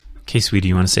Okay, sweetie,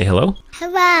 you want to say hello?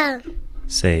 Hello.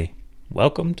 Say,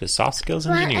 welcome to Soft Skills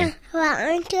Engineering.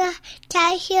 Welcome to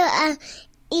Tattoo and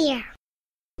Ear.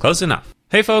 Close enough.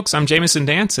 Hey folks, I'm Jamison and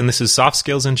Dave, and this is Soft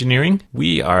Skills Engineering.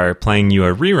 We are playing you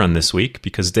a rerun this week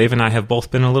because Dave and I have both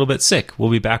been a little bit sick.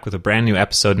 We'll be back with a brand new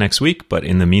episode next week, but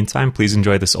in the meantime, please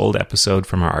enjoy this old episode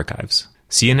from our archives.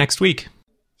 See you next week.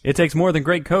 It takes more than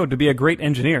great code to be a great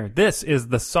engineer. This is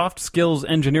the Soft Skills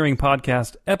Engineering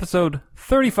Podcast, episode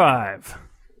 35.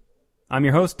 I'm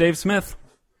your host, Dave Smith.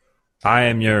 I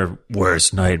am your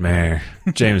worst nightmare,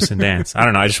 Jamison Dance. I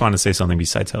don't know, I just want to say something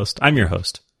besides host. I'm your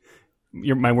host.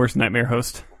 You're my worst nightmare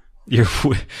host. You're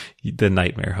the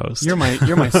nightmare host. You're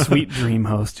my sweet dream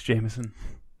host, Jamison.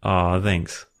 Aw,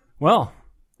 thanks. Well,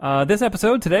 this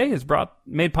episode today is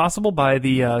made possible by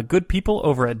the good people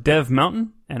over at Dev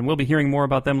Mountain, and we'll be hearing more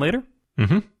about them later.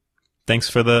 Mm-hmm. Thanks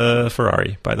for the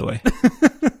Ferrari, by the way.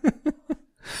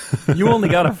 You only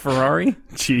got a Ferrari?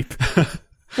 Cheap.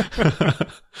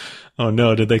 Oh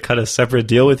no, did they cut a separate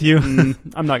deal with you?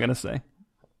 I'm not going to say.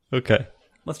 Okay.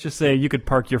 Let's just say you could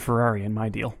park your Ferrari in my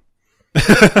deal.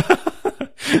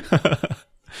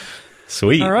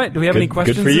 Sweet. All right. Do we have any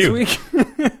questions this week?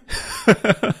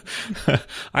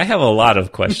 I have a lot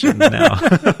of questions now.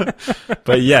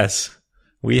 But yes,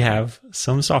 we have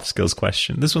some soft skills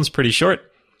questions. This one's pretty short.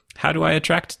 How do I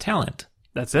attract talent?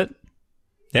 That's it?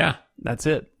 Yeah. That's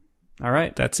it. All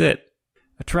right. That's it.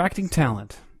 Attracting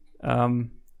talent.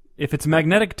 If it's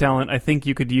magnetic talent, I think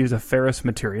you could use a ferrous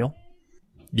material.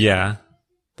 Yeah.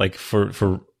 Like for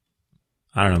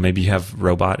I don't know, maybe you have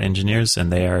robot engineers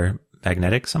and they are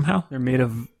magnetic somehow? They're made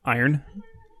of iron.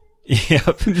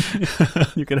 Yep.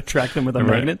 You can attract them with a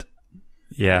magnet.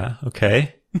 Yeah,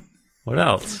 okay. What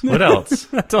else? What else?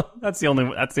 That's the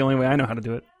only way I know how to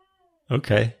do it.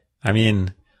 Okay. I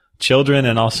mean, children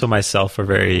and also myself are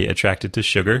very attracted to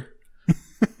sugar.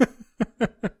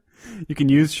 You can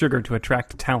use sugar to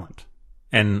attract talent.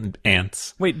 And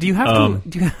ants. Wait, do you have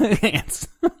ants?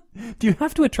 Do you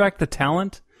have to attract the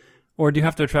talent, or do you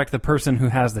have to attract the person who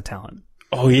has the talent?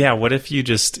 Oh yeah, what if you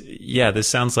this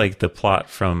sounds like the plot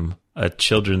from a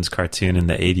children's cartoon in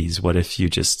the 80s. What if you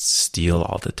just steal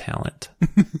all the talent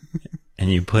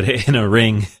and you put it in a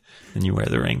ring and you wear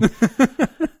the ring?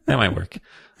 That might work.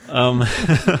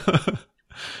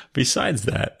 Besides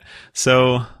that,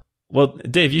 well,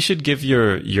 Dave, you should give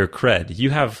your cred. You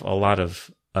have a lot of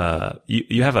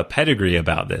you have a pedigree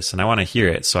about this, and I want to hear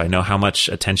it so I know how much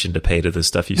attention to pay to the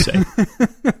stuff you say.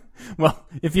 Well,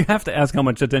 if you have to ask how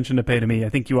much attention to pay to me, I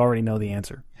think you already know the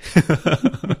answer.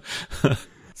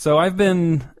 So I've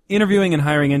been interviewing and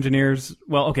hiring engineers.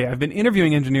 Well, okay, I've been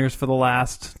interviewing engineers for the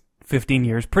last 15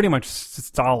 years, pretty much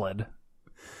solid.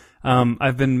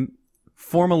 I've been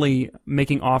formally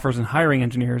making offers and hiring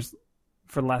engineers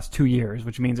for the last 2 years,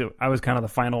 which means I was kind of the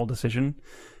final decision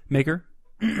maker.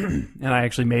 And I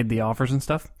actually made the offers and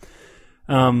stuff.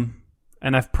 And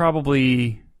I've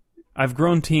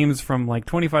grown teams from like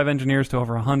 25 engineers to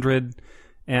over 100,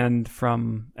 and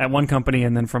at one company,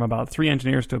 and then from about 3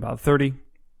 engineers to about 30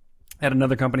 at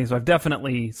another company. So I've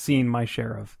definitely seen my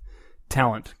share of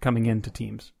talent coming into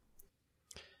teams.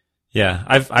 Yeah,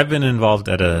 I've been involved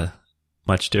at a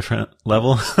much different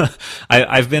level.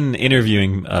 I've been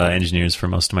interviewing engineers for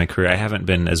most of my career. I haven't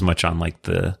been as much on like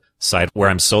the side where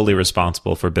I'm solely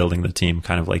responsible for building the team,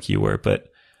 kind of like you were.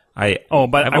 But I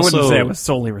wouldn't say I was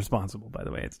solely responsible, by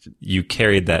the way. It's just... You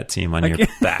carried that team on your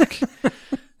back.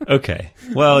 Okay.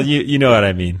 Well, you know what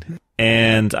I mean.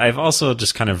 And I've also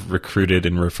just kind of recruited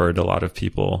and referred a lot of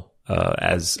people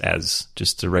as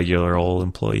just a regular old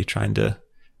employee trying to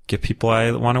get people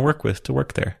I want to work with to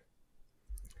work there.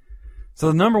 So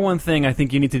the number one thing I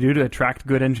think you need to do to attract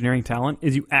good engineering talent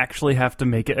is you actually have to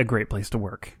make it a great place to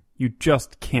work. You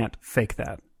just can't fake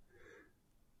that.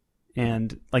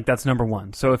 And like that's number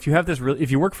one. So if you have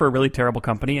if you work for a really terrible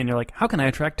company and you're like, how can I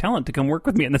attract talent to come work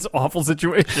with me in this awful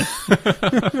situation?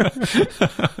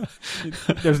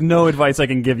 There's no advice I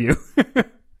can give you.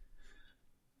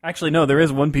 Actually, no, there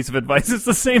is one piece of advice. It's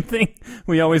the same thing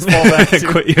we always fall back to.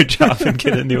 Quit your job and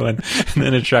get a new one, and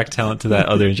then attract talent to that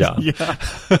other job. Yeah.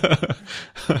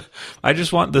 I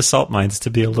just want the salt mines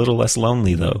to be a little less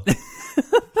lonely, though.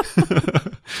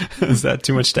 Is that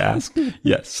too much to ask?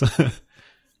 Yes.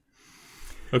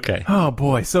 Okay. Oh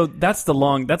boy. So that's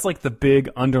like the big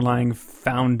underlying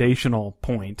foundational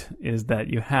point is that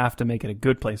you have to make it a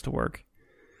good place to work.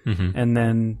 Mm-hmm. And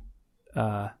then,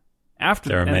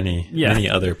 there are many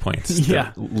other points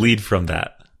that lead from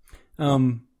that.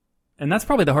 And that's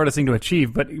probably the hardest thing to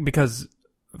achieve, but because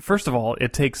first of all,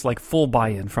 it takes like full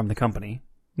buy-in from the company,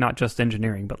 not just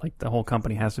engineering, but like the whole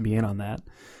company has to be in on that.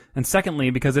 And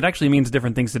secondly, because it actually means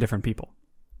different things to different people.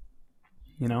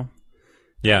 You know?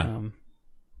 Yeah.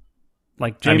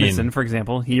 Like Jamison, for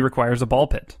example, he requires a ball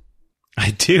pit.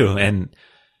 I do, and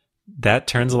that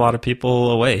turns a lot of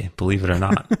people away, believe it or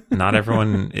not. Not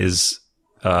everyone is...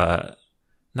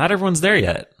 not everyone's there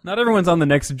yet. Not everyone's on the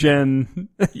next gen.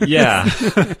 Yeah.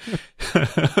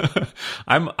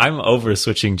 I'm over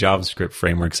switching JavaScript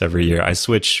frameworks every year. I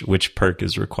switch which perk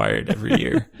is required every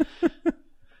year.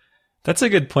 That's a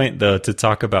good point, though, to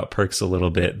talk about perks a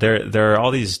little bit. There are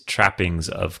all these trappings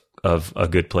of a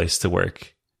good place to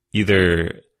work.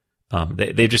 Either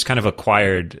they just kind of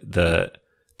acquired the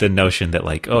notion that,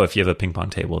 like, oh, if you have a ping pong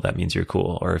table, that means you're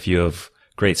cool, or if you have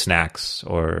great snacks,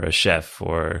 or a chef,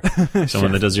 or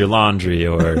someone that does your laundry,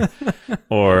 or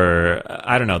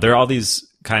I don't know. There are all these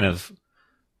kind of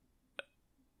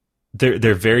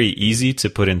they're very easy to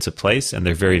put into place, and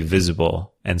they're very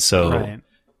visible, and so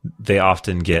they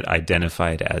often get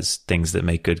identified as things that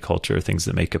make good culture, things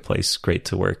that make a place great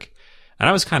to work. And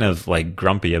I was kind of like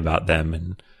grumpy about them,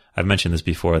 and I've mentioned this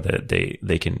before that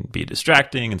they can be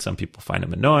distracting, and some people find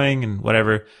them annoying and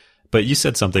whatever. But you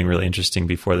said something really interesting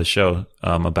before the show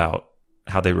about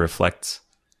how they reflect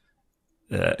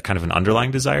kind of an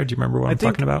underlying desire. Do you remember what I'm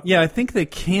talking about? Yeah, I think they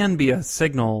can be a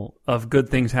signal of good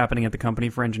things happening at the company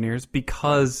for engineers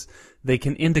because they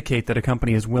can indicate that a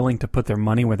company is willing to put their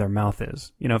money where their mouth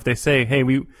is. You know, if they say, hey,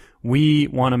 we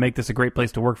want to make this a great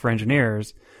place to work for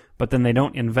engineers, but then they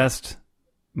don't invest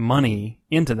money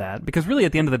into that, because really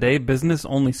at the end of the day, business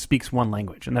only speaks one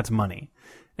language, and that's money.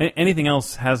 Anything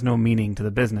else has no meaning to the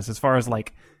business as far as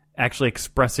like actually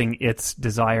expressing its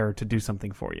desire to do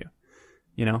something for you,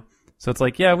 you know? So it's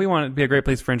like, yeah, we want it to be a great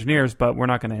place for engineers, but we're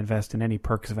not going to invest in any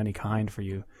perks of any kind for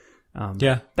you.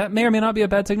 That may or may not be a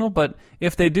bad signal, but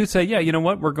if they do say, yeah, you know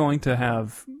what, we're going to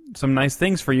have some nice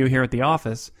things for you here at the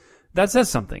office, that says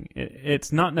something.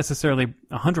 It's not necessarily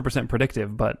 100%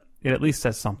 predictive, but it at least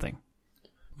says something.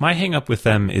 My hang up with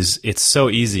them is it's so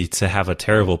easy to have a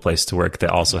terrible place to work that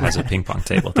also has a ping pong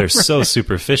table. They're so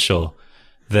superficial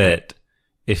that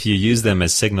if you use them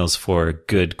as signals for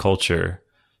good culture,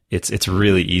 it's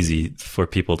really easy for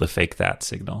people to fake that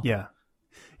signal. Yeah,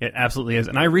 it absolutely is.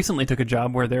 And I recently took a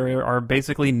job where there are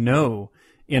basically no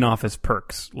in-office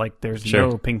perks. Like there's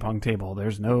no ping pong table,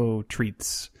 there's no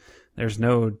treats, there's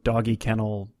no doggy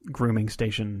kennel grooming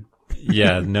station.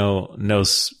 Yeah, no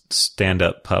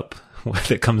stand-up pup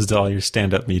that comes to all your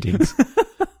stand-up meetings.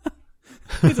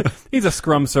 He's a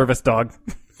scrum service dog.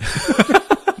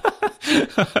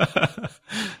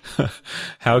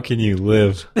 How can you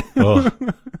live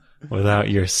without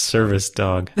your service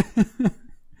dog?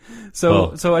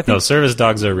 So I think no, service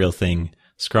dogs are a real thing.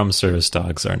 Scrum service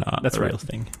dogs are not a real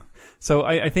thing. So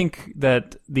I think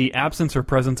that the absence or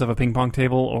presence of a ping pong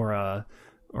table or a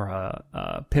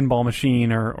pinball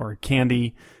machine or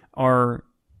candy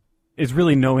is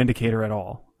really no indicator at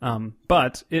all.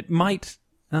 But it might.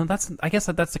 I guess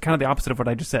that's kind of the opposite of what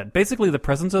I just said. Basically, the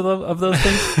presence of those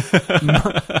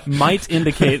things might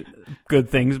indicate good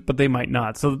things, but they might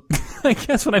not. So I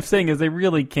guess what I'm saying is they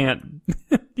really can't.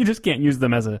 You just can't use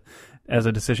them as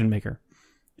a decision maker.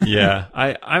 Yeah,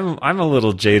 I'm a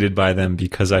little jaded by them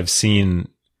because I've seen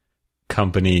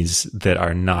companies that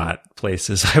are not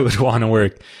places I would want to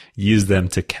work use them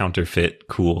to counterfeit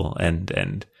cool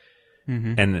and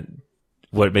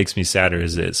what makes me sadder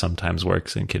is it sometimes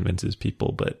works and convinces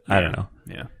people, but I don't know.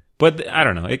 Yeah. But I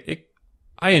don't know.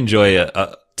 I enjoy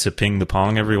to ping the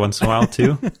pong every once in a while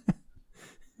too.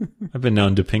 I've been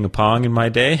known to ping a pong in my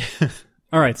day.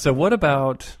 All right. So what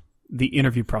about the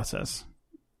interview process?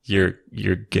 You're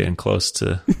getting close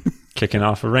to kicking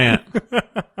off a rant.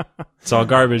 It's all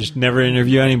garbage. Never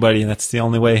interview anybody, and that's the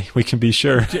only way we can be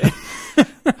sure.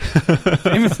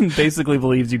 Jamison basically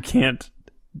believes you can't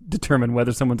determine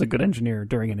whether someone's a good engineer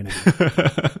during an interview.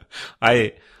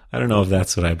 I don't know if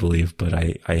that's what I believe, but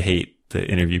I hate the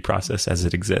interview process as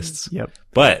it exists. Yep.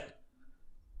 But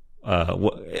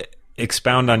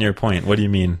expound on your point. What do you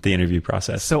mean, the interview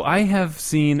process? So I have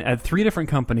seen at 3 different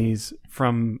companies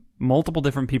from multiple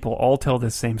different people all tell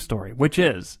this same story, which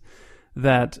is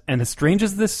that, and as strange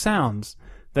as this sounds,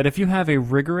 that if you have a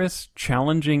rigorous,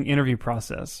 challenging interview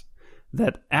process,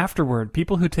 that afterward,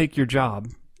 people who take your job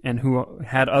and who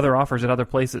had other offers at other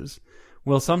places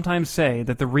will sometimes say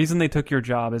that the reason they took your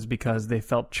job is because they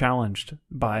felt challenged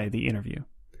by the interview.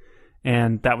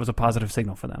 And that was a positive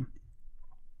signal for them.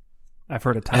 I've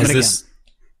heard it time and again.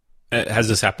 Has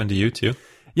this happened to you too?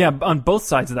 Yeah, on both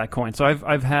sides of that coin. So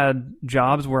I've had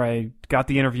jobs where I got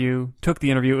the interview, took the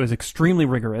interview, it was extremely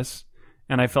rigorous,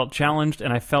 and I felt challenged,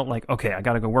 and I felt like, okay, I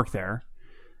got to go work there.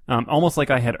 Almost like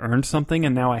I had earned something,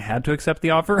 and now I had to accept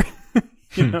the offer.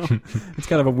 You know, it's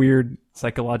kind of a weird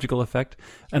psychological effect.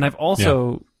 And I've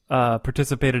also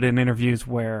participated in interviews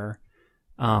where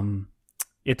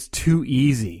it's too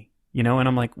easy, and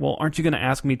I'm like, well, aren't you going to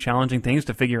ask me challenging things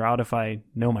to figure out if I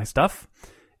know my stuff?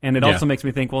 And it also makes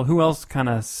me think, well, who else kind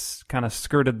of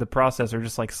skirted the process or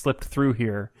just like slipped through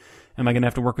here? Am I going to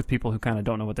have to work with people who kind of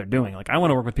don't know what they're doing? Like, I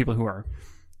want to work with people who are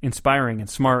inspiring and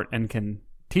smart and can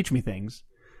teach me things.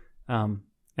 And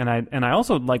I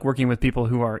also like working with people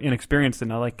who are inexperienced,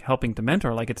 and I like helping to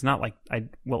mentor. Like, it's not like I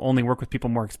will only work with people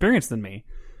more experienced than me,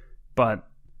 but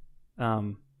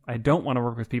I don't want to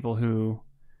work with people who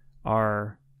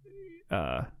are,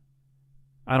 I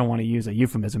don't want to use a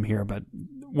euphemism here, but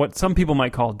what some people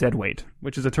might call dead weight,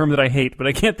 which is a term that I hate, but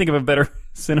I can't think of a better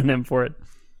synonym for it.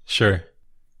 Sure.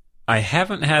 I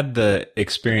haven't had the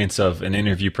experience of an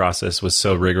interview process was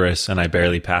so rigorous and I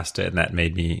barely passed it, and that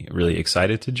made me really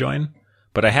excited to join.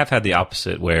 But I have had the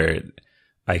opposite where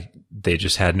they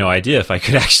just had no idea if I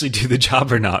could actually do the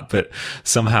job or not, but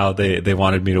somehow they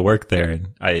wanted me to work there. And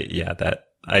I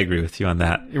agree with you on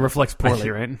that. It reflects poorly,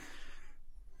 right?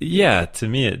 Yeah, to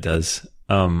me it does.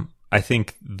 I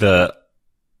think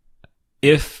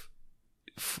if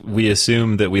we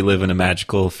assume that we live in a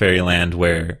magical fairyland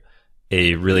where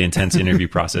a really intense interview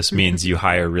process means you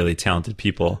hire really talented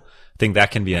people, I think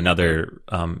that can be another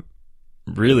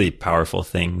really powerful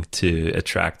thing to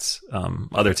attract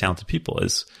other talented people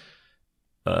is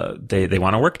they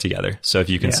want to work together. So if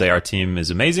you can say our team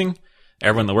is amazing,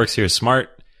 everyone that works here is smart,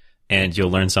 and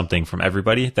you'll learn something from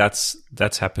everybody. That's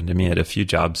happened to me at a few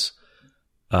jobs.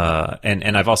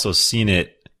 And I've also seen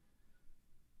it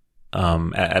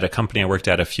at a company I worked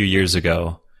at a few years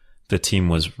ago. The team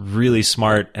was really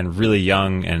smart and really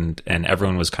young, and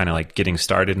everyone was kind of like getting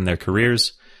started in their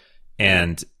careers.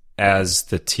 And as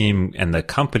the team and the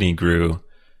company grew,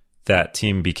 that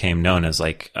team became known as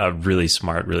like a really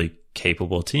smart, really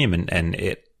capable team. And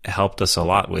it helped us a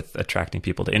lot with attracting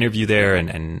people to interview there,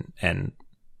 and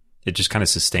it just kind of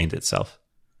sustained itself.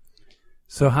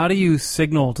 So how do you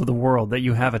signal to the world that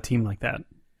you have a team like that?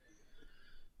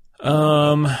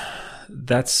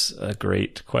 That's a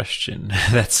great question.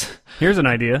 Here's an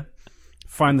idea.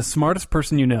 Find the smartest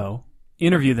person you know,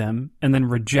 interview them, and then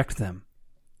reject them.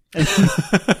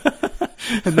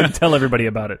 And then tell everybody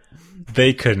about it.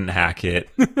 They couldn't hack it.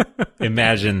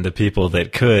 Imagine the people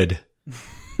that could.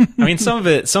 I mean, some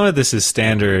of this is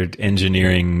standard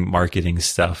engineering marketing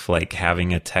stuff, like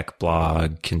having a tech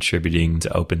blog, contributing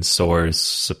to open source,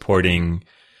 supporting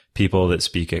people that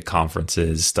speak at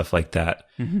conferences, stuff like that.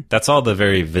 Mm-hmm. That's all the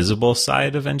very visible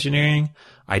side of engineering.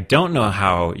 I don't know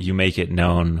how you make it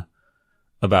known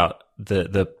about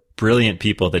the brilliant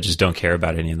people that just don't care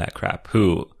about any of that crap,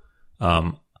 who,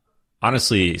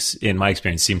 honestly, in my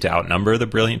experience, seem to outnumber the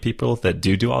brilliant people that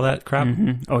do all that crap.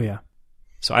 Mm-hmm. Oh, yeah.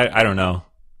 So I don't know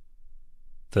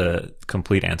the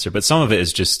complete answer, but some of it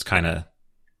is just kind of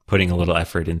putting a little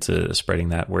effort into spreading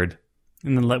that word.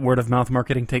 And then let word of mouth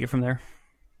marketing take it from there.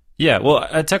 Yeah, well,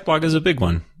 a tech blog is a big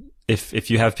one. If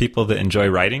you have people that enjoy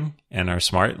writing and are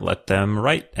smart, let them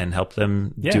write and help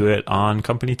them do it on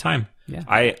company time. Yeah.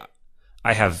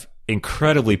 I have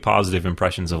incredibly positive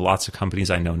impressions of lots of companies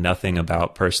I know nothing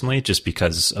about personally just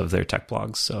because of their tech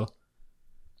blogs. So,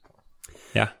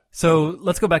 yeah. So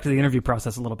let's go back to the interview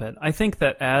process a little bit. I think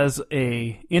that as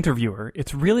a interviewer,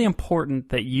 it's really important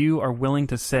that you are willing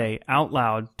to say out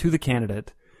loud to the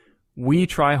candidate, we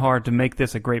try hard to make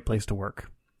this a great place to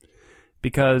work.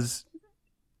 Because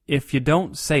if you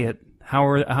don't say it,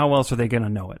 how else are they going to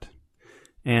know it?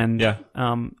 And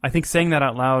I think saying that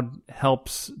out loud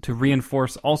helps to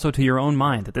reinforce also to your own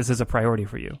mind that this is a priority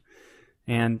for you.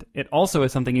 And it also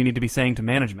is something you need to be saying to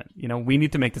management. You know, we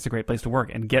need to make this a great place to work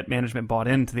and get management bought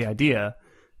into the idea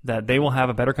that they will have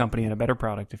a better company and a better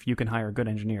product if you can hire good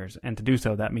engineers. And to do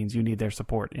so, that means you need their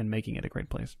support in making it a great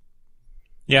place.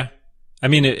 Yeah. I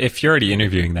mean, if you're already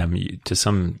interviewing them, to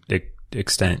some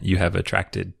extent, you have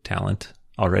attracted talent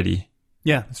already.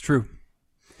 Yeah, it's true.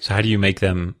 So how do you make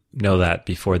them know that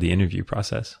before the interview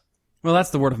process? Well,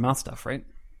 that's the word of mouth stuff, right?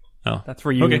 Oh, that's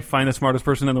where you find the smartest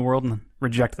person in the world and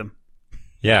reject them.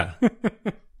 Yeah.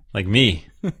 Like me.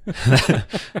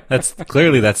 That's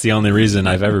the only reason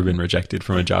I've ever been rejected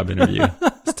from a job interview.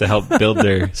 Is to help build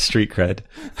their street cred.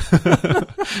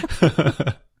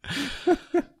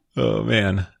 Oh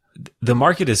man. The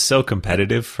market is so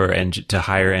competitive to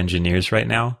hire engineers right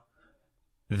now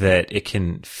that it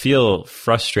can feel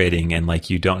frustrating and like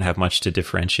you don't have much to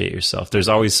differentiate yourself. There's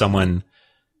always someone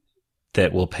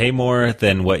that will pay more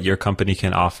than what your company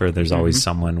can offer. There's always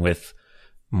someone with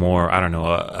more, I don't know,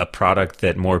 a product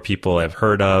that more people have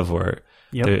heard of, or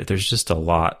there's just a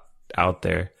lot out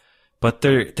there. But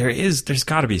there's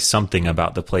got to be something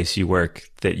about the place you work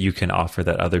that you can offer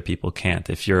that other people can't.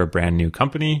 If you're a brand new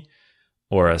company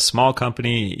or a small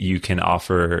company, you can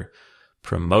offer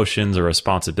promotions or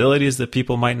responsibilities that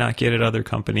people might not get at other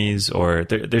companies, or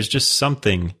there's just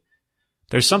something.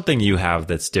 There's something you have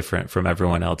that's different from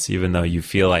everyone else, even though you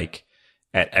feel like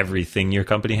at everything your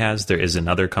company has, there is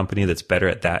another company that's better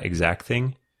at that exact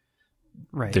thing.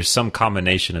 Right. There's some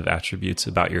combination of attributes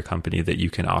about your company that you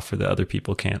can offer that other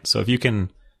people can't. So if you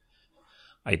can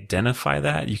identify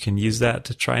that, you can use that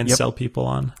to try and sell people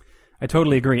on. I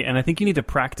totally agree. And I think you need to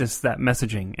practice that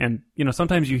messaging. And,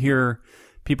 sometimes you hear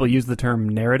people use the term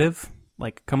narrative,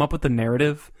 like come up with a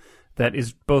narrative that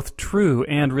is both true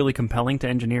and really compelling to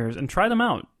engineers, and try them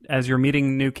out as you're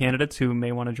meeting new candidates who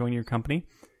may want to join your company.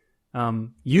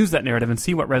 Use that narrative and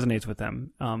see what resonates with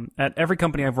them. At every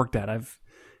company I've worked at,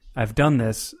 I've done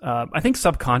this, I think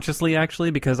subconsciously,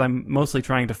 actually, because I'm mostly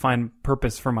trying to find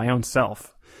purpose for my own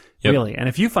self, really. And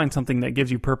if you find something that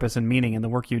gives you purpose and meaning in the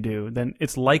work you do, then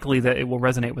it's likely that it will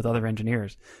resonate with other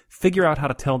engineers. Figure out how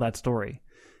to tell that story.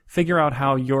 Figure out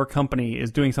how your company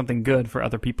is doing something good for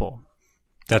other people.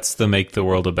 That's the make the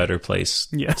world a better place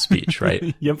speech,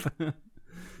 right? Yep.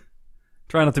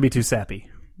 Try not to be too sappy.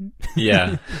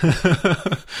 Yeah.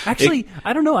 Actually,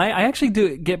 I don't know. I actually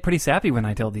do get pretty sappy when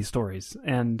I tell these stories.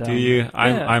 And do you?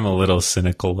 I'm a little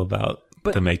cynical about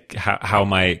how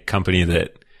my company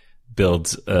that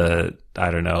builds a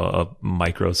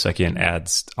microsecond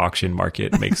ads auction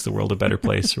market makes the world a better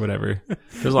place or whatever.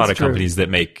 There's a lot of companies that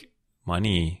make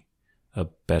money a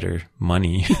better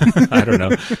money. I don't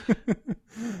know.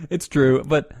 It's true,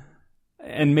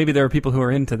 and maybe there are people who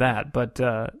are into that, but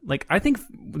I think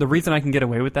the reason I can get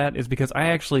away with that is because I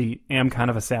actually am kind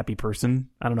of a sappy person.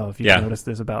 I don't know if you've noticed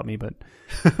this about me, but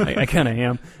I kind of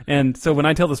am. And so when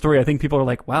I tell the story, I think people are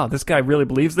like, wow, this guy really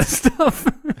believes this stuff.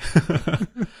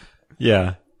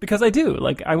 Yeah. Because I do.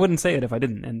 I wouldn't say it if I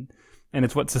didn't, and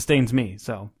it's what sustains me,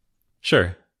 so.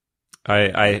 Sure.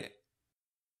 I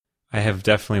have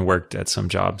definitely worked at some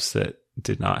jobs that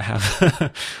did not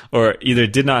have or either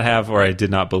did not have or I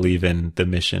did not believe in the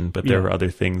mission, but there were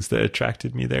other things that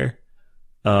attracted me there.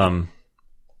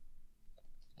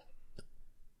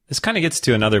 This kind of gets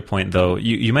to another point, though.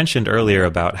 You mentioned earlier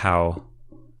about how...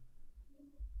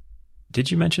 Did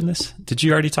you mention this? Did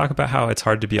you already talk about how it's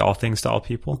hard to be all things to all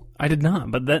people? I did not,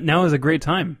 but that now is a great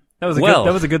time. That was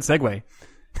a good segue.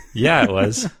 Yeah, it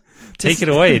was. Take it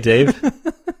away, Dave.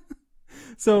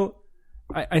 So...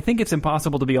 I think it's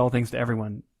impossible to be all things to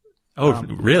everyone. Oh,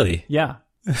 really? Yeah.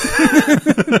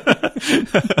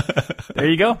 There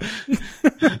you go.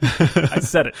 I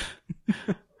said it.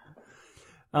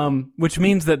 Which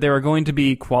means that there are going to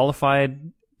be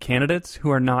qualified candidates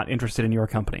who are not interested in your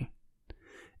company.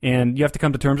 And you have to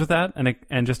come to terms with that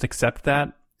and just accept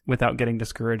that without getting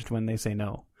discouraged when they say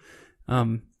no.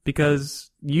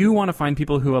 Because you want to find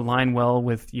people who align well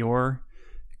with your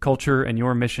culture and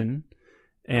your mission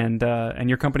and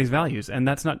your company's values, and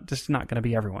that's not going to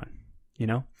be everyone,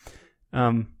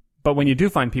 But when you do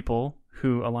find people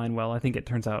who align well, I think it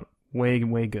turns out way,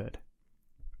 way good.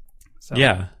 So,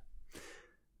 yeah.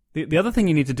 The other thing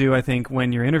you need to do, I think,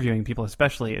 when you're interviewing people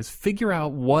especially, is figure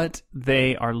out what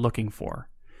they are looking for.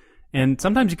 And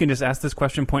sometimes you can just ask this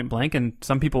question point blank, and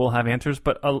some people will have answers,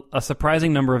 but a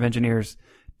surprising number of engineers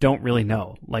don't really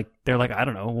know. They're like, I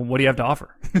don't know, well, what do you have to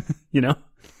offer?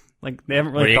 They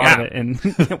haven't really thought of it, and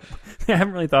they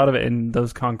haven't really thought of it in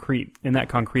that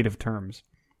concrete of terms.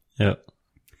 Yeah.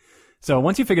 So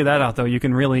once you figure that out, though, you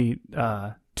can really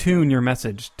tune your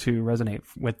message to resonate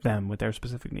with them, with their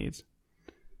specific needs.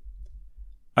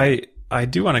 I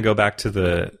do want to go back to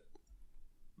the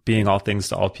being all things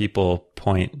to all people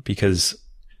point, because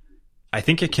I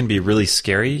think it can be really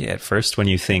scary at first when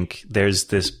you think there's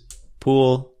this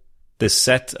pool, this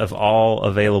set of all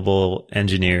available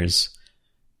engineers.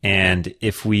 And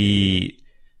if we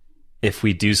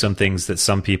do some things that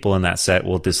some people in that set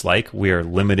will dislike, we are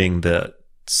limiting the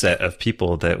set of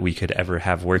people that we could ever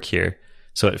have work here.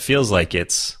 So it feels like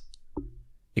it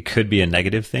could be a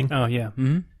negative thing. Oh, yeah.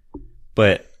 Mm-hmm.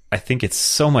 But I think it's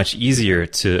so much easier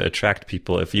to attract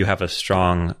people if you have a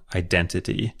strong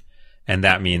identity. And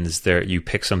that means you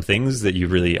pick some things that you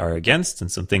really are against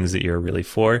and some things that you're really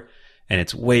for. And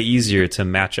it's way easier to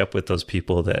match up with those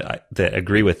people that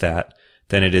agree with that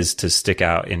than it is to stick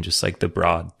out in just the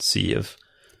broad sea of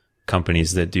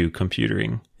companies that do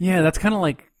computing. Yeah, that's kind of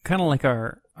like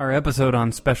our episode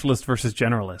on specialist versus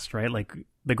generalist, right?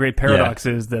 The great paradox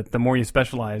is that the more you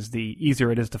specialize, the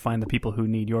easier it is to find the people who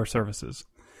need your services.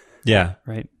 Yeah.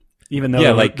 Right? Even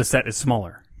though the set is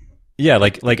smaller. Yeah,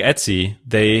 like Etsy,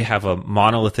 they have a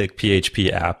monolithic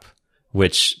PHP app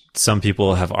which some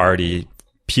people have already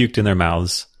puked in their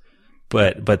mouths.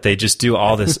 But they just do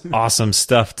all this awesome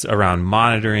stuff around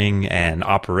monitoring and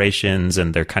operations,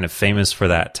 and they're kind of famous for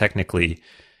that technically.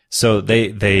 So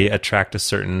they attract a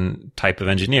certain type of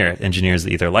engineers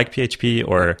that either like PHP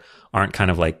or aren't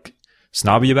kind of like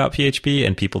snobby about PHP,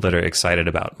 and people that are excited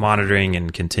about monitoring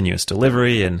and continuous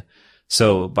delivery. And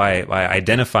so by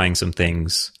identifying some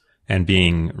things and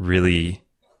being really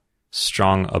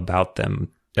strong about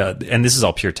them, and this is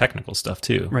all pure technical stuff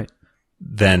too, right?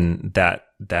 Then that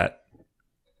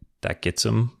gets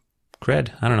them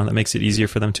cred. I don't know. That makes it easier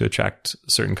for them to attract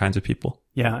certain kinds of people.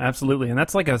 Yeah, absolutely. And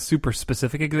that's like a super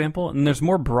specific example. And there's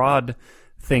more broad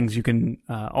things you can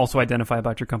also identify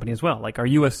about your company as well. Like, are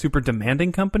you a super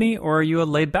demanding company or are you a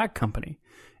laid back company?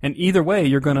 And either way,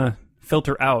 you're going to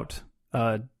filter out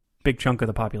a big chunk of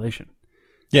the population.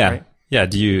 Yeah. Right? Yeah.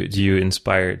 Do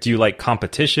you like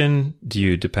competition? Do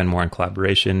you depend more on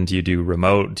collaboration? Do you do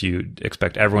remote? Do you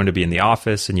expect everyone to be in the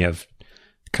office and you have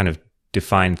kind of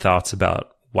defined thoughts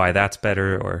about why that's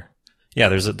better? Or yeah,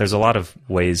 there's a lot of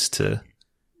ways to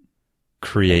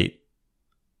create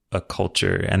a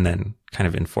culture and then kind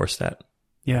of enforce that.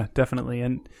 Yeah, definitely.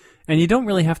 And you don't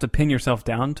really have to pin yourself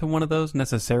down to one of those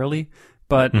necessarily,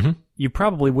 but you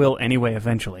probably will anyway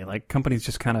eventually. Like, companies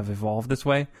just kind of evolve this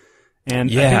way. And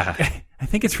yeah, I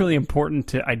think it's really important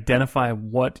to identify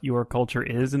what your culture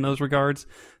is in those regards.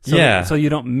 So you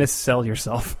don't missell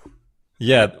yourself.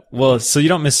 Yeah, well, so you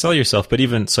don't missell yourself, but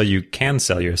even so you can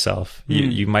sell yourself.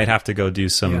 You might have to go do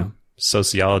some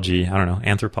sociology, I don't know,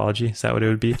 anthropology, is that what it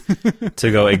would be?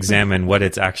 To go examine what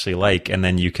it's actually like, and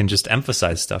then you can just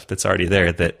emphasize stuff that's already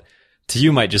there that to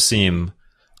you might just seem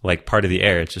like part of the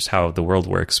air. It's just how the world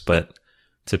works, but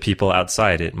to people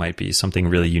outside, it might be something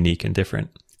really unique and different.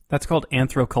 That's called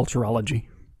anthroculturology.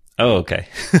 Oh, okay.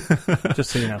 Just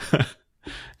so you know.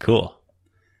 Cool.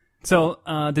 So,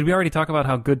 did we already talk about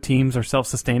how good teams are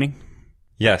self-sustaining?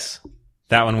 Yes.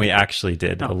 That one we actually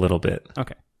did a little bit.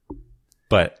 Okay.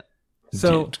 But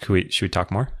so, should we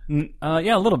talk more?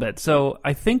 Yeah, a little bit. So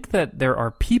I think that there are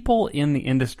people in the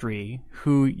industry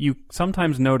who you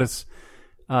sometimes notice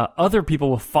other people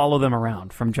will follow them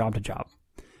around from job to job.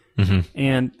 Mm-hmm.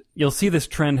 And you'll see this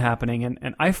trend happening.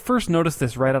 And I first noticed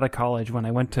this right out of college when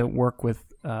I went to work with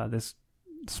this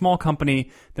small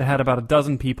company that had about a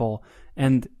dozen people.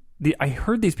 And I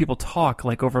heard these people talk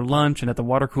like over lunch and at the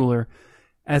water cooler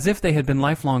as if they had been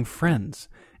lifelong friends.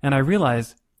 And I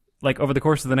realized, like, over the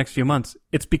course of the next few months,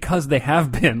 it's because they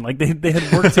have been. Like, they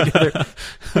had worked together.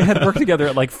 They had worked together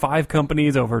at like 5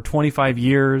 companies over 25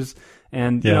 years.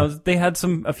 And, you know, they had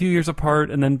a few years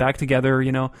apart and then back together,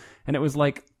 you know. And it was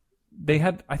like,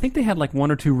 I think they had like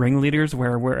 1 or 2 ringleaders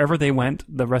where wherever they went,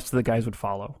 the rest of the guys would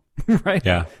follow. Right?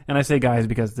 Yeah. And I say guys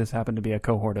because this happened to be a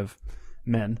cohort of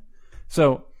men.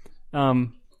 So,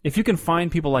 if you can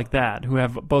find people like that who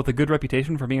have both a good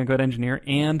reputation for being a good engineer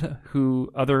and who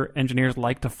other engineers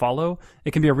like to follow,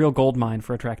 it can be a real gold mine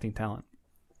for attracting talent.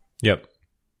 Yep.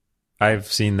 I've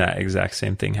seen that exact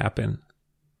same thing happen.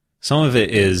 Some of it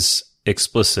is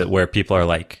explicit where people are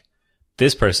like,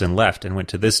 this person left and went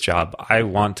to this job. I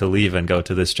want to leave and go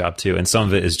to this job too. And some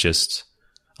of it is just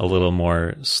a little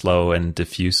more slow and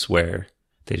diffuse where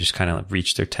they just kind of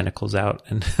reach their tentacles out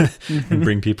and, and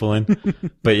bring people in.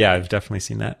 But yeah, I've definitely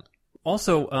seen that.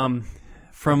 Also,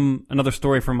 from another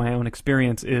story from my own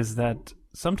experience is that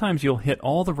sometimes you'll hit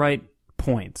all the right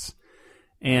points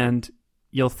and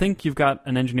you'll think you've got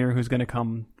an engineer who's going to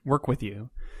come work with you.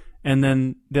 And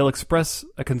then they'll express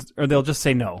or they'll just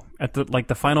say no at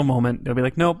the final moment. They'll be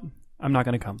like, nope, I'm not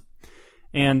going to come.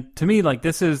 And to me, like,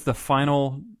 this is the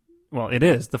final, well, it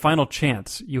is the final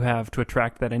chance you have to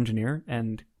attract that engineer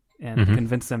and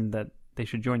convince them that they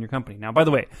should join your company. Now, by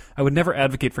the way, I would never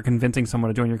advocate for convincing someone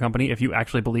to join your company if you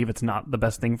actually believe it's not the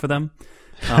best thing for them.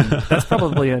 That's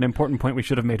probably an important point we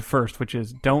should have made first, which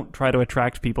is don't try to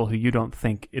attract people who you don't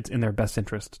think it's in their best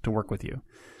interest to work with you.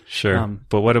 Sure.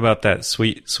 But what about that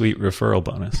sweet referral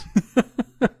bonus?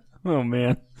 Oh,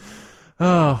 man.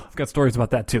 Oh, I've got stories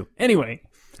about that too. Anyway.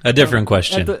 A different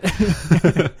question.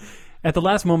 At the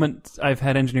last moment, I've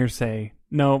had engineers say,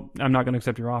 no, I'm not going to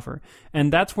accept your offer.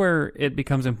 And that's where it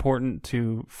becomes important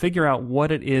to figure out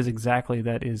what it is exactly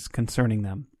that is concerning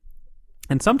them.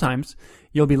 And sometimes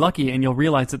you'll be lucky and you'll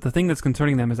realize that the thing that's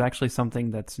concerning them is actually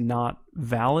something that's not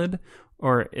valid,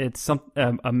 or it's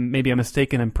maybe a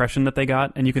mistaken impression that they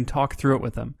got, and you can talk through it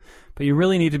with them. But you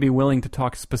really need to be willing to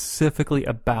talk specifically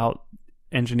about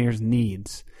engineers'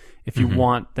 needs if you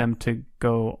want them to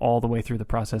go all the way through the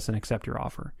process and accept your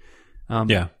offer.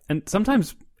 And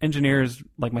sometimes engineers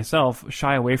like myself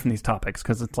shy away from these topics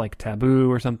because it's like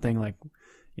taboo or something, like,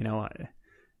 you know,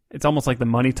 it's almost like the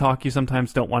money talk you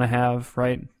sometimes don't want to have,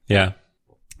 right? Yeah.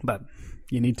 But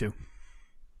you need to.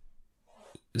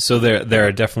 So there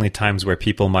are definitely times where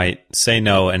people might say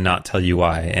no and not tell you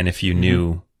why. And if you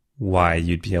knew why,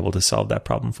 you'd be able to solve that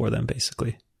problem for them,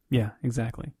 basically. Yeah,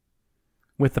 exactly.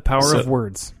 With the power of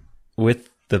words. With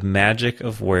the magic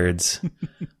of words.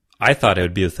 I thought it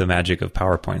would be with the magic of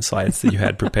PowerPoint slides that you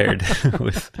had prepared.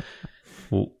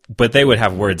 But they would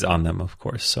have words on them, of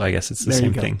course. So I guess it's the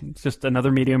same thing. It's just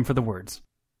another medium for the words.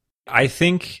 I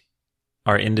think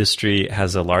our industry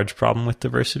has a large problem with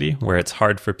diversity, where it's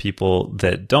hard for people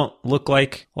that don't look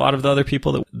like a lot of the other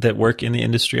people that work in the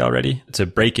industry already to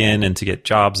break in and to get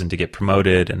jobs and to get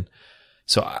promoted. And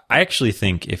so I actually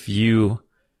think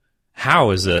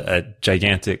how is a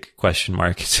gigantic question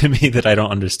mark to me that I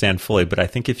don't understand fully. But I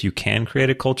think if you can create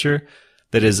a culture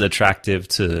that is attractive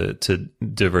to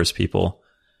diverse people,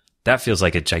 that feels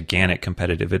like a gigantic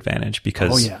competitive advantage,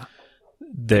 because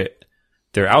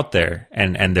they're out there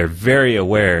and they're very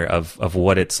aware of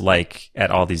what it's like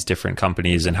at all these different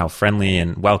companies and how friendly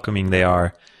and welcoming they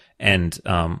are. And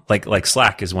like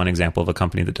Slack is one example of a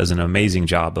company that does an amazing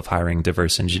job of hiring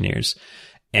diverse engineers.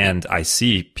 And I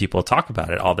see people talk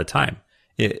about it all the time.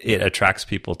 It attracts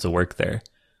people to work there.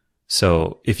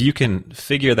 So if you can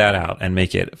figure that out and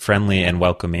make it friendly and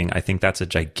welcoming, I think that's a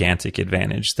gigantic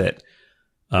advantage that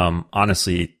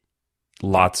honestly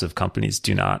lots of companies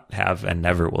do not have and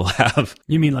never will have.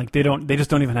 You mean like they just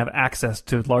don't even have access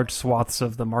to large swaths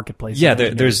of the marketplace? Yeah,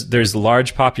 there's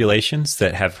large populations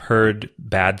that have heard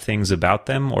bad things about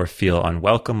them or feel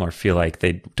unwelcome or feel like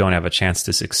they don't have a chance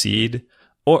to succeed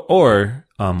or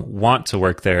want to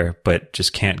work there but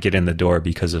just can't get in the door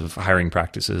because of hiring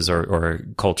practices or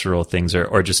cultural things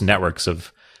or just networks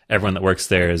of everyone that works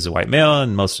there is a white male,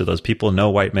 and most of those people know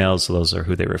white males, so those are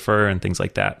who they refer and things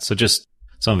like that. So just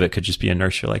some of it could just be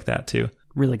inertia like that too.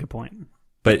 Really good point.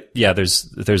 But yeah,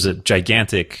 there's a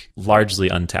gigantic, largely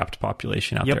untapped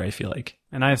population out there, I feel like.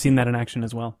 And I have seen that in action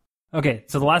as well. Okay,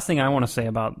 so the last thing I want to say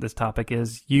about this topic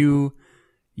is you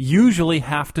usually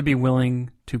have to be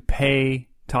willing to pay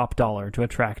top dollar to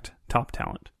attract top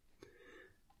talent.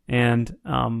 And,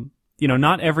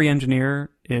 not every engineer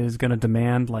is going to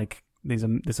demand like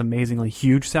this amazingly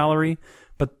huge salary,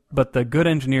 but the good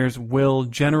engineers will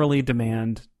generally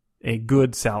demand a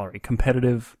good salary,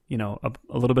 competitive, a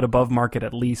little bit above market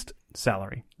at least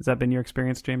salary. Has that been your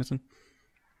experience, Jamison?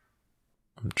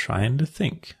 I'm trying to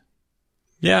think.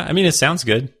 Yeah, I mean, it sounds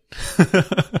good.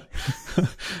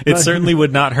 It certainly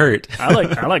would not hurt. I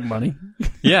like money.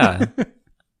 Yeah.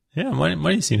 Yeah,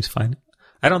 money seems fine.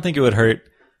 I don't think it would hurt.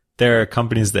 There are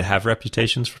companies that have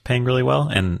reputations for paying really well,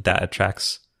 and that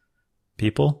attracts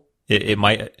people.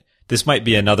 This might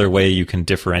be another way you can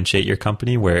differentiate your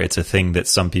company, where it's a thing that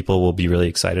some people will be really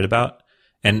excited about.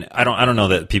 And I don't know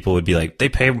that people would be like, they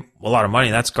pay a lot of money,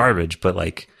 that's garbage. But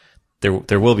like,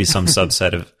 there will be some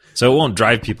subset of, so it won't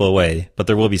drive people away, but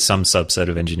there will be some subset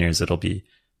of engineers that'll be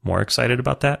more excited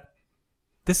about that.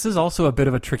 This is also a bit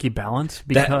of a tricky balance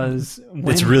because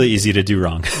it's really easy to do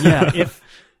wrong. Yeah,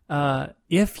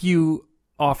 if you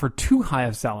offer too high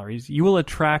of salaries, you will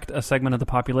attract a segment of the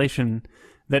population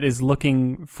that is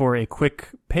looking for a quick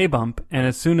pay bump, and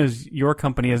as soon as your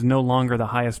company is no longer the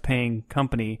highest paying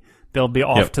company, they'll be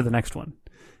off to the next one.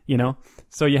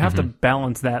 So you have to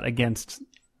balance that against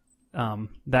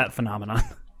that phenomenon.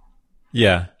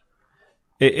 Yeah,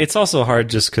 it's also hard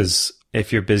just because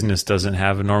if your business doesn't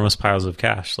have enormous piles of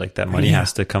cash, like that money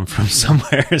has to come from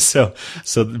somewhere. So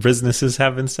businesses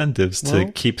have incentives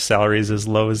to keep salaries as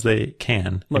low as they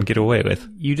can and get away with.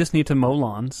 You just need to mow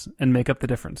lawns and make up the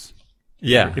difference.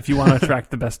 Yeah. If you want to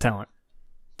attract the best talent.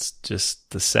 It's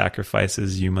just the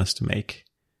sacrifices you must make.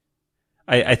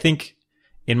 I think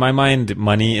in my mind,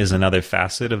 money is another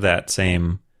facet of that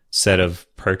same set of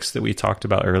perks that we talked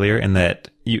about earlier, in that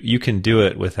you can do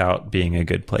it without being a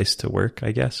good place to work,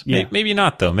 I guess. Yeah. Maybe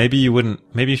not, though. Maybe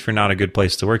if you're not a good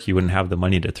place to work, you wouldn't have the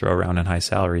money to throw around in high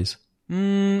salaries.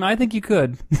 I think you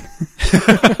could.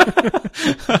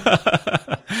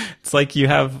 It's like you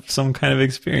have some kind of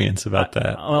experience about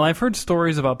that. Well, I've heard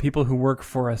stories about people who work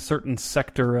for a certain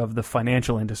sector of the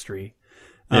financial industry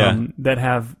that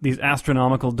have these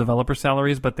astronomical developer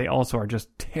salaries, but they also are just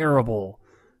terrible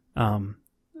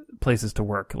places to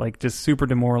work. Like just super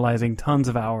demoralizing, tons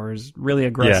of hours, really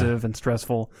aggressive and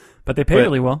stressful, but they pay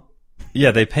really well.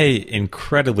 Yeah, they pay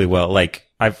incredibly well. Like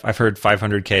I've heard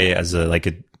 $500K as a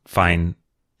fine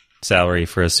salary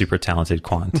for a super talented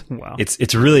quant. Wow.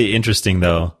 It's really interesting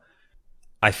though.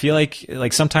 I feel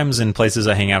like sometimes in places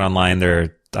I hang out online, there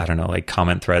are, I don't know, like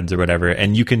comment threads or whatever,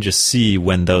 and you can just see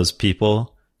when those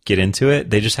people get into it.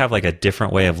 They just have like a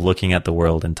different way of looking at the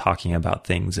world and talking about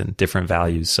things and different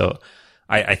values. So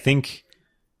I think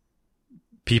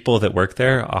people that work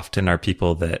there often are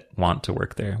people that want to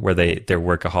work there, where they're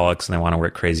workaholics and they want to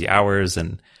work crazy hours.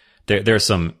 And there are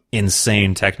some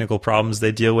insane technical problems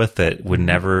they deal with that would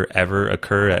never, ever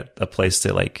occur at a place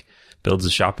that like builds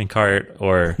a shopping cart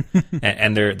or,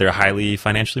 and they're highly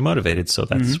financially motivated. So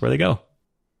that's where they go.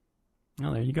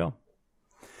 Oh, there you go.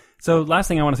 So last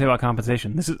thing I want to say about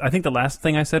compensation. I think the last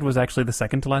thing I said was actually the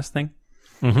second to last thing.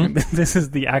 This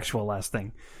is the actual last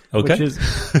thing. Okay. Which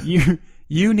is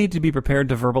you need to be prepared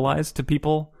to verbalize to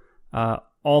people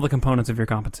all the components of your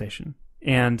compensation.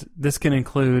 And this can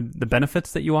include the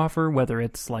benefits that you offer, whether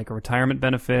it's like a retirement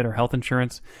benefit or health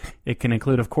insurance. It can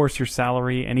include, of course, your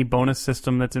salary, any bonus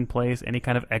system that's in place, any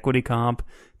kind of equity comp,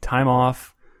 time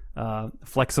off,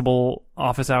 flexible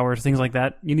office hours, things like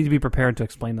that. You need to be prepared to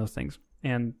explain those things.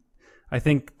 And I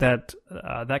think that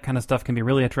that kind of stuff can be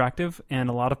really attractive, and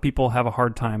a lot of people have a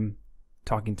hard time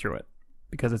talking through it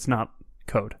because it's not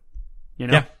code, you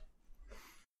know?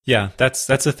 Yeah, that's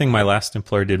the thing my last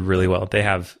employer did really well. They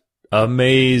have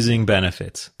amazing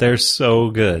benefits. They're so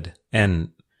good.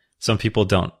 And some people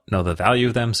don't know the value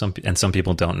of them, some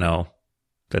people don't know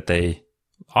that they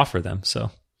offer them.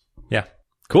 So, yeah.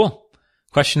 Cool.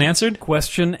 Question answered?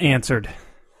 Question answered.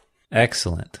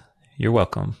 Excellent. You're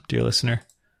welcome, dear listener.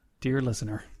 Dear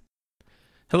listener.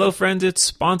 Hello, friends. It's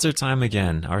sponsor time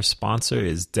again. Our sponsor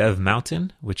is Dev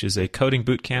Mountain, which is a coding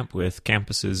bootcamp with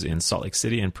campuses in Salt Lake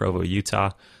City and Provo,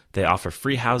 Utah. They offer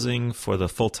free housing for the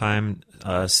full-time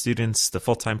students. The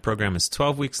full-time program is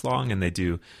 12 weeks long, and they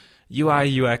do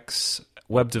UI, UX,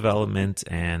 web development,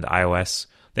 and iOS.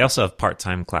 They also have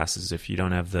part-time classes if you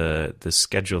don't have the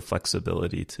schedule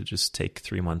flexibility to just take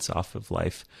 3 months off of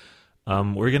life.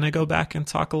 We're going to go back and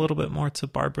talk a little bit more to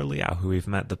Barbara Liao, who we've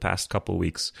met the past couple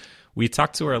weeks. We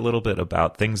talked to her a little bit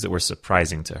about things that were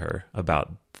surprising to her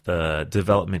about the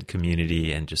development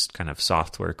community and just kind of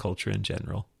software culture in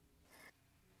general.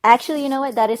 Actually, you know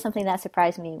what? That is something that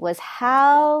surprised me, was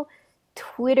how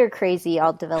Twitter crazy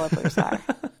all developers are.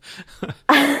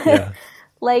 Yeah.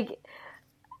 Like,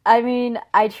 I mean,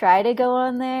 I try to go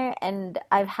on there, and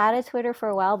I've had a Twitter for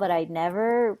a while, but I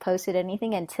never posted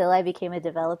anything until I became a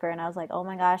developer, and I was like, oh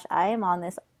my gosh, I am on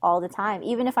this all the time.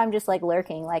 Even if I'm just like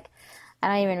lurking, like I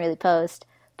don't even really post,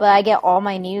 but I get all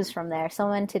my news from there.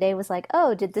 Someone today was like,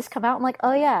 oh, did this come out? I'm like,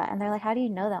 oh yeah. And they're like, how do you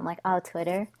know that? I'm like, oh,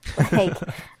 Twitter. Like,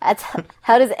 that's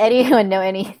how does anyone know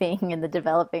anything in the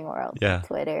developing world? Yeah.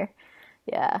 Twitter.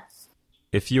 Yeah.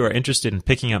 If you are interested in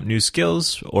picking up new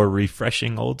skills or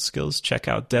refreshing old skills, check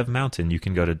out Dev Mountain. You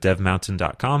can go to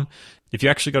devmountain.com. If you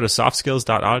actually go to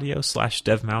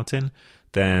softskills.audio/devmountain,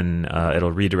 then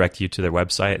it'll redirect you to their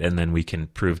website, and then we can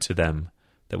prove to them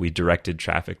that we directed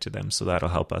traffic to them. So that'll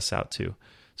help us out too.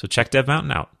 So check Dev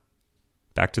Mountain out.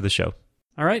 Back to the show.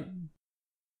 All right.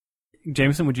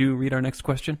 Jamison, would you read our next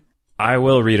question? I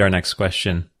will read our next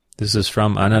question. This is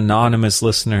from an anonymous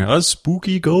listener. A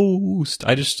spooky ghost.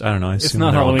 I don't know. I It's assume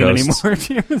not they're all Halloween ghosts. anymore,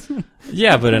 Jamison.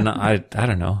 Yeah, but I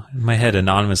don't know. In my head,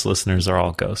 anonymous listeners are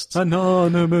all ghosts.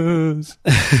 Anonymous.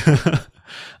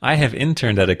 I have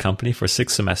interned at a company for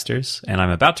 6 semesters, and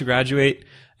I'm about to graduate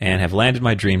and have landed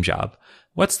my dream job.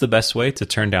 What's the best way to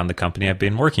turn down the company I've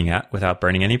been working at without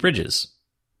burning any bridges?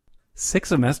 6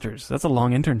 semesters. That's a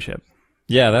long internship.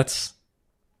 Yeah, that's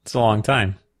a long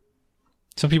time.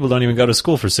 Some people don't even go to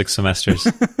school for 6 semesters.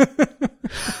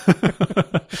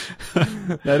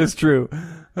 That is true.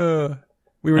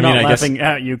 We were not laughing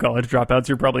at you, college dropouts.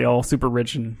 You're probably all super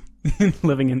rich and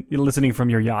listening from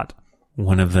your yacht.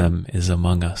 One of them is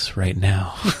among us right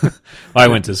now. Well, I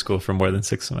went to school for more than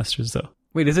 6 semesters, though.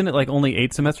 Wait, isn't it like only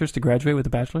 8 semesters to graduate with a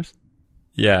bachelor's?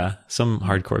 Yeah, some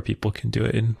hardcore people can do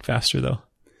it in faster, though.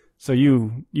 So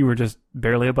you were just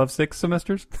barely above 6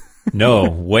 semesters? No,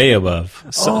 way above.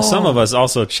 Some of us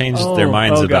also changed their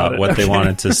minds about what they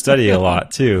wanted to study a lot,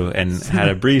 too, and had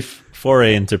a brief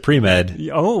foray into pre-med,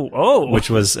 which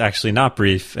was actually not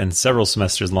brief and several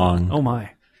semesters long. Oh,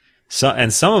 my.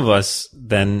 And some of us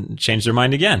then changed their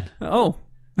mind again. Oh,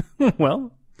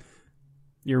 well,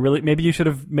 maybe you should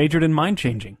have majored in mind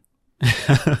changing.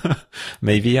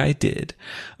 Maybe I did.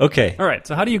 Okay. All right.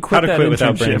 So how do you quit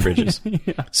without burning bridges?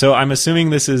 Yeah. So I'm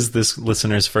assuming this is this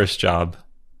listener's first job.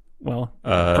 Well,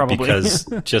 probably. Because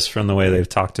just from the way they've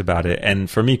talked about it. And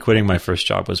for me, quitting my first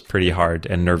job was pretty hard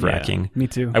and nerve-wracking. Yeah, me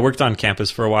too. I worked on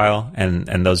campus for a while,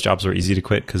 and those jobs were easy to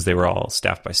quit because they were all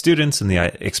staffed by students, and the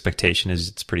expectation is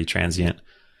it's pretty transient.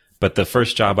 But the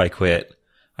first job I quit,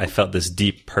 I felt this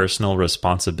deep personal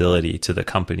responsibility to the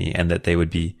company, and that they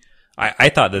would be... I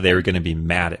thought that they were going to be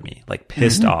mad at me, like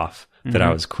pissed off that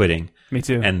I was quitting. Me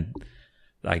too. And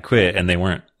I quit, and they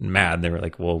weren't mad. They were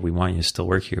like, well, we want you to still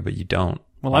work here, but you don't.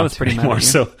 Well, I was pretty mad at you.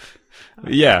 So,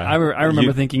 yeah. I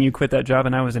remember thinking you quit that job,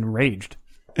 and I was enraged.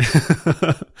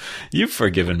 You've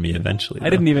forgiven me eventually, though. I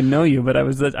didn't even know you, but I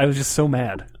was just so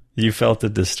mad. You felt a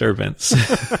disturbance.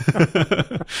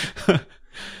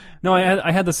 No,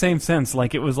 I had the same sense.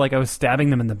 Like, it was like I was stabbing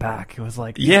them in the back. It was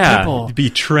like, people,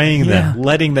 betraying them,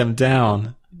 letting them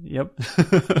down. Yep.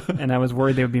 And I was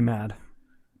worried they would be mad.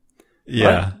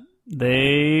 Yeah. But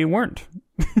they weren't.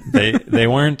 They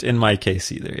weren't in my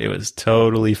case either. It was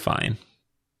totally fine.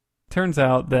 Turns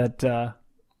out that,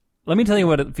 let me tell you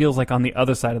what it feels like on the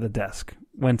other side of the desk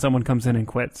when someone comes in and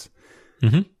quits.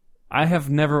 Mm-hmm.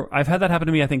 I've had that happen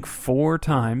to me, I think, 4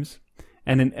 times.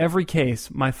 And in every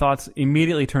case, my thoughts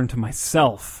immediately turn to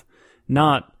myself,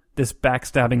 not this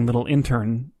backstabbing little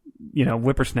intern,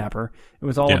 whippersnapper. It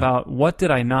was all about, what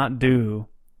did I not do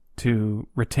to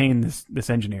retain this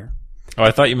engineer? Oh,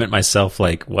 I thought you meant myself,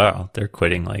 like, wow, they're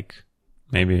quitting, like,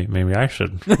 maybe I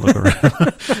should look around.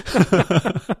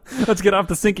 Let's get off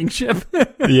the sinking ship.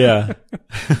 Yeah.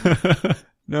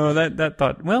 No, that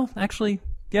thought, well, actually,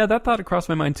 yeah, that thought crossed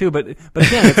my mind too, but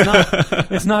again,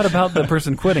 it's not about the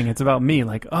person quitting, it's about me,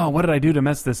 like, oh, what did I do to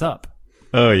mess this up?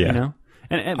 Oh, yeah.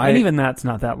 And even that's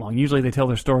not that long. Usually they tell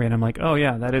their story and I'm like, oh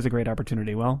yeah, that is a great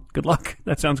opportunity. Well, good luck.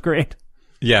 That sounds great.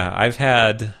 Yeah, I've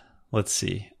had, let's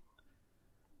see,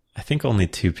 I think only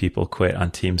 2 people quit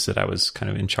on teams that I was kind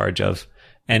of in charge of.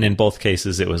 And in both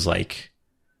cases, it was like,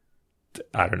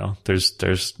 I don't know,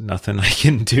 there's nothing I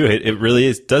can do. It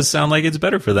really does sound like it's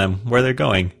better for them where they're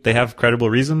going. They have credible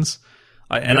reasons.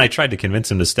 I tried to convince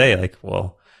them to stay. Like,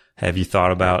 well, have you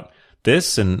thought about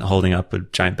this? And holding up a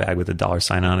giant bag with a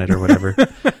 $sign on it or whatever.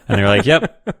 And they're like,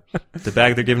 yep, the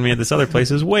bag they're giving me at this other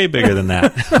place is way bigger than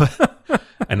that.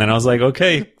 And then I was like,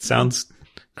 okay, sounds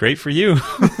great for you.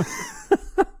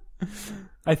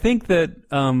 I think that,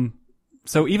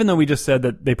 so even though we just said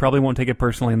that they probably won't take it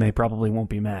personally and they probably won't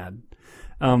be mad,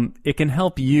 it can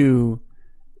help you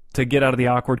to get out of the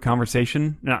awkward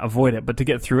conversation, not avoid it, but to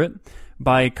get through it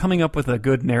by coming up with a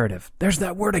good narrative. There's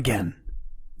that word again.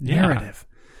 Narrative.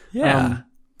 Yeah.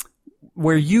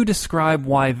 Where you describe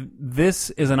why this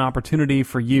is an opportunity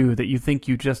for you that you think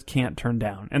you just can't turn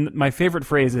down. And my favorite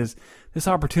phrase is, this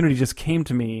opportunity just came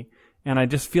to me and I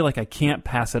just feel like I can't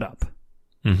pass it up.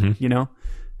 Mm-hmm.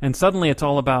 And suddenly it's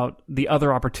all about the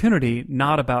other opportunity,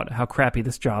 not about how crappy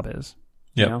this job is.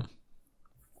 Yep.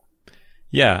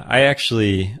 Yeah,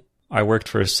 I worked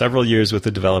for several years with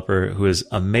a developer who is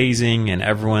amazing and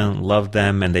everyone loved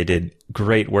them and they did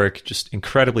great work, just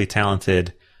incredibly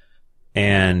talented.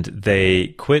 And they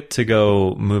quit to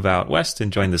go move out west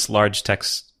and join this large tech,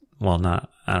 I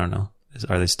don't know.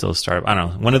 Are they still a startup? I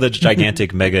don't know. One of the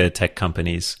gigantic mega tech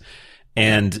companies.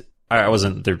 And I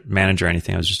wasn't their manager or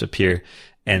anything. I was just a peer.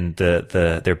 And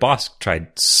their boss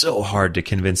tried so hard to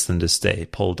convince them to stay,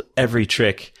 pulled every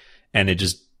trick, and it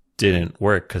just didn't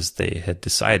work because they had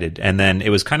decided. And then it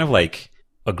was kind of like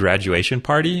a graduation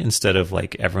party instead of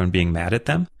like everyone being mad at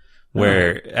them,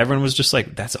 where everyone was just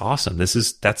like, that's awesome.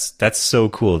 That's so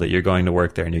cool that you're going to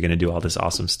work there and you're going to do all this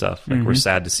awesome stuff. Like, we're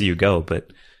sad to see you go,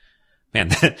 but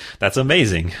man, that's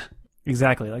amazing.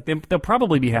 Exactly. Like they'll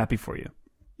probably be happy for you.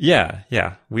 Yeah.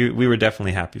 We were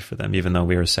definitely happy for them, even though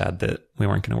we were sad that we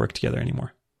weren't going to work together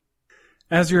anymore.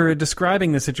 As you're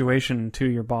describing the situation to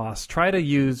your boss, try to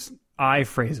use I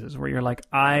phrases where you're like,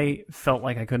 I felt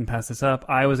like I couldn't pass this up.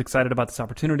 I was excited about this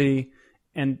opportunity.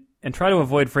 And try to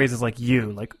avoid phrases like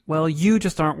you, like, well, you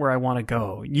just aren't where I want to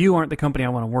go. You aren't the company I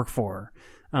want to work for.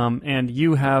 And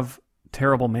you have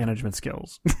terrible management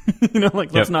skills.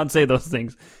 Let's not say those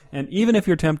things. And even if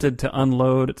you're tempted to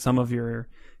unload some of your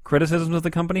criticisms of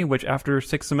the company, which after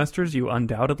 6 semesters you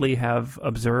undoubtedly have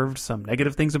observed some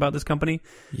negative things about this company,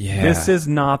 this is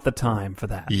not the time for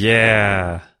that.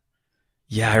 Yeah,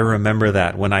 I remember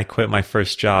that when I quit my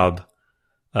first job,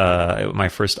 my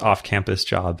first off-campus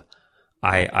job.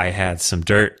 I had some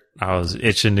dirt. I was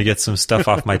itching to get some stuff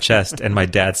off my chest, and my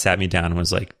dad sat me down and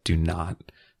was like, do not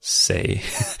say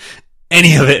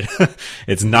any of it.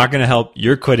 It's not going to help.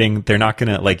 You're quitting. They're not going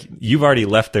to, you've already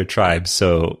left their tribe,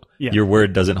 so your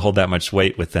word doesn't hold that much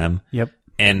weight with them. Yep.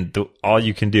 And all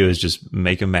you can do is just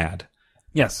make them mad.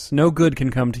 Yes. No good can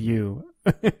come to you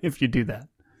if you do that.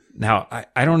 Now,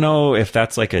 I don't know if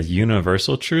that's like a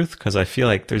universal truth, because I feel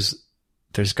like there's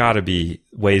got to be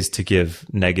ways to give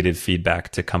negative feedback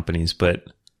to companies, but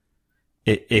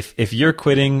if you're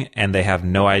quitting and they have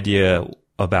no idea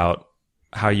about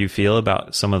how you feel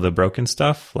about some of the broken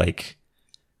stuff, like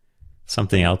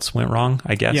something else went wrong,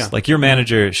 I guess. Yeah. Like your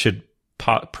manager should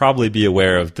probably be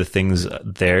aware of the things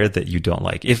there that you don't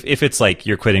like. If it's like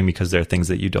you're quitting because there are things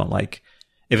that you don't like,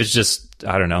 If it's just,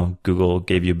 I don't know, Google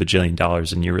gave you $1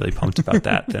 bajillion and you're really pumped about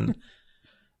that, then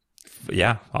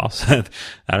yeah, awesome.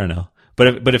 I don't know.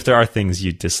 But if there are things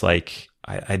you dislike,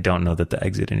 I don't know that the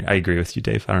exit. I agree with you,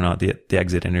 Dave. I don't know. The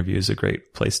exit interview is a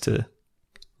great place to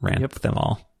rant them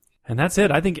all. And that's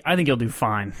it. I think you'll do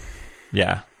fine.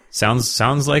 Yeah.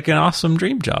 Sounds like an awesome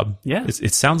dream job. Yeah.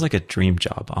 It sounds like a dream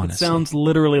job, honestly. It sounds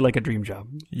literally like a dream job.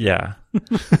 Yeah.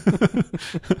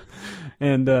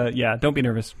 And yeah, don't be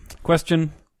nervous.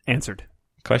 Question answered.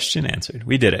 Question answered.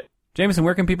 We did it. Jamison,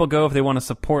 where can people go if they want to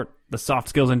support the Soft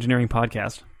Skills Engineering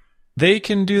podcast? They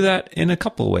can do that in a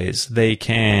couple of ways. They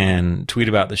can tweet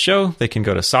about the show. They can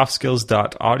go to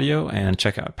softskills.audio and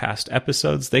check out past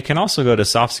episodes. They can also go to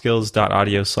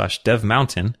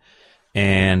softskills.audio/devmountain,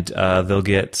 and they'll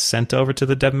get sent over to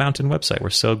the Dev Mountain website. We're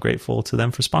so grateful to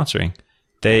them for sponsoring.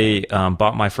 They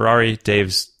bought my Ferrari,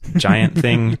 Dave's giant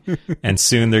thing, and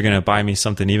soon they're going to buy me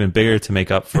something even bigger to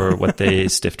make up for what they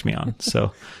stiffed me on.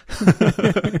 So,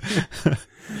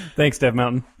 thanks, Dev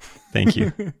Mountain. Thank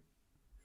you.